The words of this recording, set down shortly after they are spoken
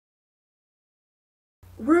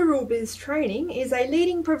RuralBiz Training is a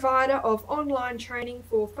leading provider of online training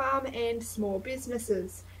for farm and small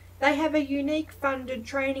businesses. They have a unique funded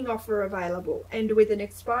training offer available, and with an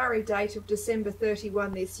expiry date of December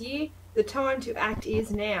 31 this year, the time to act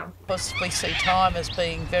is now. Because we see time as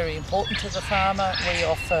being very important to the farmer, we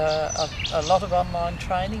offer a lot of online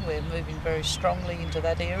training. We're moving very strongly into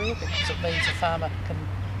that area because it means the farmer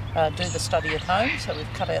can do the study at home, so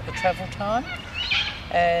we've cut out the travel time.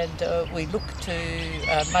 And we look to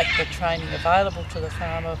make the training available to the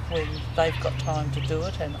farmer when they've got time to do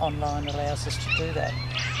it, and online allows us to do that.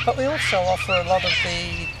 But we also offer a lot of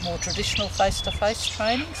the more traditional face-to-face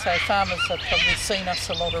training, so farmers have probably seen us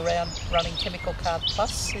a lot around running Chemical Card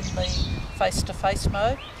Plus in the face-to-face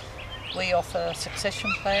mode. We offer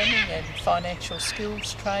succession planning and financial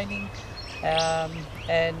skills training,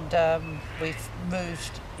 and we've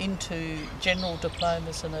moved into general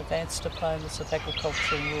diplomas and advanced diplomas of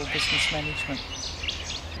agriculture and rural business management.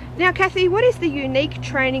 Now Kathy, what is the unique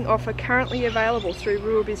training offer currently available through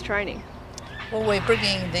RuralBiz Training? Well, we're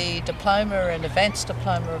bringing the diploma and advanced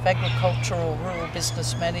diploma of agriculture or rural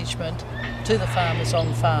business management to the farmers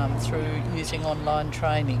on farm through using online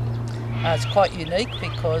training. It's quite unique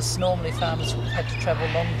because normally farmers would have to travel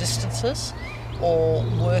long distances or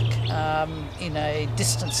work in a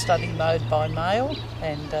distance study mode by mail,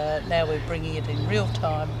 and now we're bringing it in real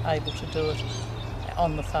time, able to do it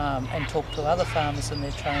on the farm and talk to other farmers and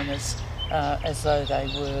their trainers as though they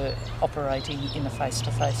were operating in a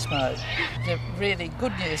face-to-face mode. The really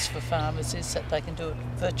good news for farmers is that they can do it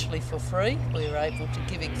virtually for free. We're able to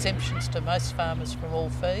give exemptions to most farmers from all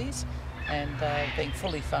fees, and being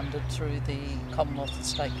fully funded through the Commonwealth and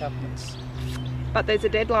state governments. But there's a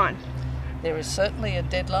deadline. There is certainly a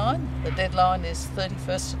deadline. The deadline is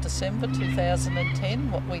 31st of December 2010.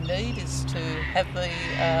 What we need is to have the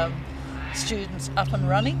students up and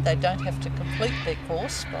running. They don't have to complete their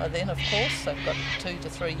course by then, of course. They've got 2 to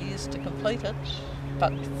 3 years to complete it.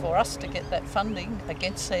 But for us to get that funding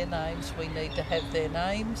against their names, we need to have their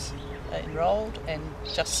names enrolled and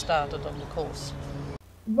just started on the course.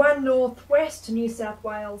 One North West New South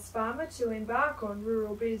Wales farmer to embark on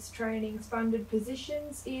RuralBiz Training's funded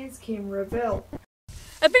positions is Kim Revell.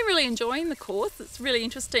 I've been really enjoying the course. It's really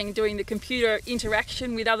interesting doing the computer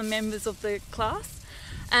interaction with other members of the class.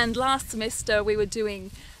 And last semester we were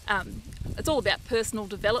doing, it's all about personal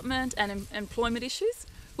development and employment issues,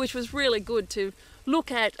 which was really good to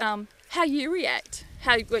look at how you react,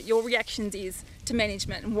 what your reactions is to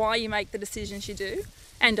management and why you make the decisions you do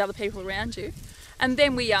and other people around you. And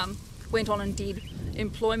then we went on and did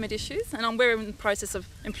employment issues, and we're in the process of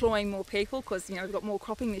employing more people because we've got more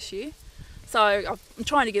cropping this year. So I'm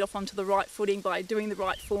trying to get off onto the right footing by doing the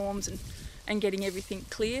right forms and getting everything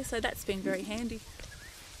clear, so that's been very handy.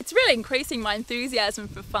 It's really increasing my enthusiasm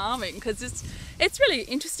for farming because it's really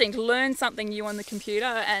interesting to learn something new on the computer,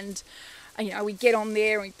 and we get on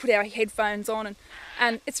there and we put our headphones on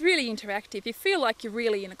and it's really interactive. You feel like you're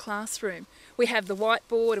really in a classroom. We have the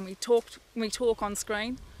whiteboard and we talk on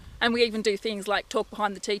screen, and we even do things like talk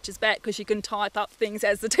behind the teacher's back because you can type up things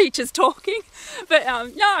as the teacher's talking. But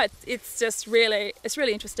no, it's really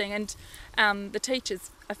interesting, and the teachers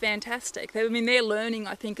are fantastic. They're learning,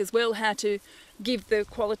 I think, as well how to give the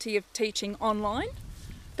quality of teaching online.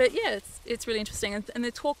 But yeah, it's really interesting, and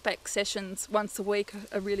the talkback sessions once a week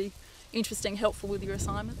are really interesting, helpful with your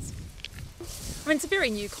assignments. It's a very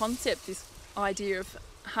new concept, this idea of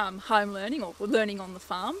home learning or learning on the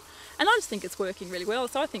farm, and I just think it's working really well,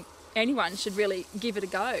 so I think anyone should really give it a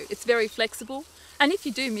go. It's very flexible, and if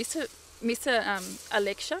you do miss a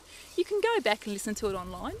lecture, you can go back and listen to it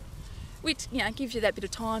online, which gives you that bit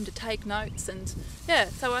of time to take notes, and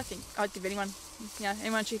so I think I'd give anyone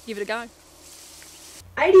should give it a go.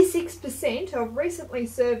 86% of recently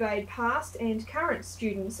surveyed past and current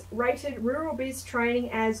students rated RuralBiz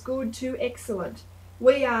Training as good to excellent.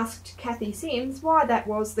 We asked Kathy Sims why that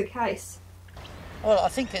was the case. Well, I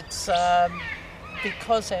think it's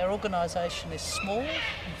because our organisation is small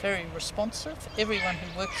and very responsive. Everyone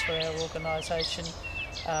who works for our organisation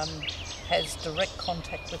has direct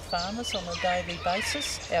contact with farmers on a daily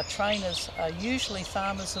basis. Our trainers are usually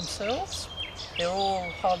farmers themselves. They're all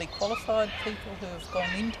highly qualified people who have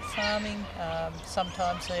gone into farming.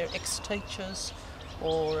 Sometimes they're ex-teachers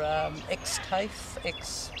or ex-TAFE,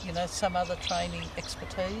 some other training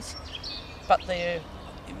expertise, but they're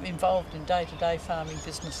involved in day-to-day farming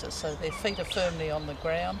businesses, so their feet are firmly on the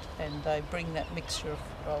ground, and they bring that mixture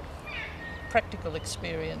of practical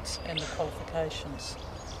experience and the qualifications.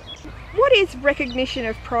 What is recognition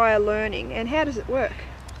of prior learning, and how does it work?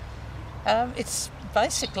 It's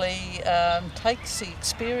basically takes the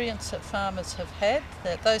experience that farmers have had,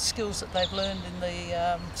 those skills that they've learned in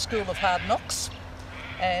the School of Hard Knocks,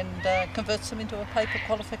 and converts them into a paper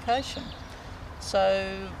qualification.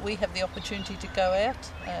 So we have the opportunity to go out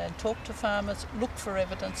and talk to farmers, look for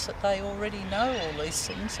evidence that they already know all these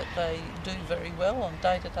things, that they do very well on a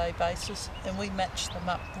day-to-day basis, and we match them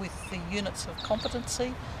up with the units of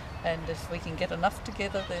competency, and if we can get enough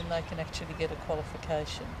together, then they can actually get a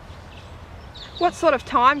qualification. What sort of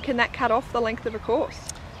time can that cut off the length of a course?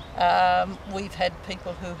 We've had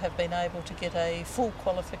people who have been able to get a full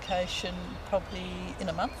qualification probably in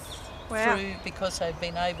a month. Wow. Through because they've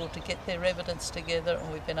been able to get their evidence together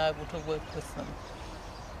and we've been able to work with them.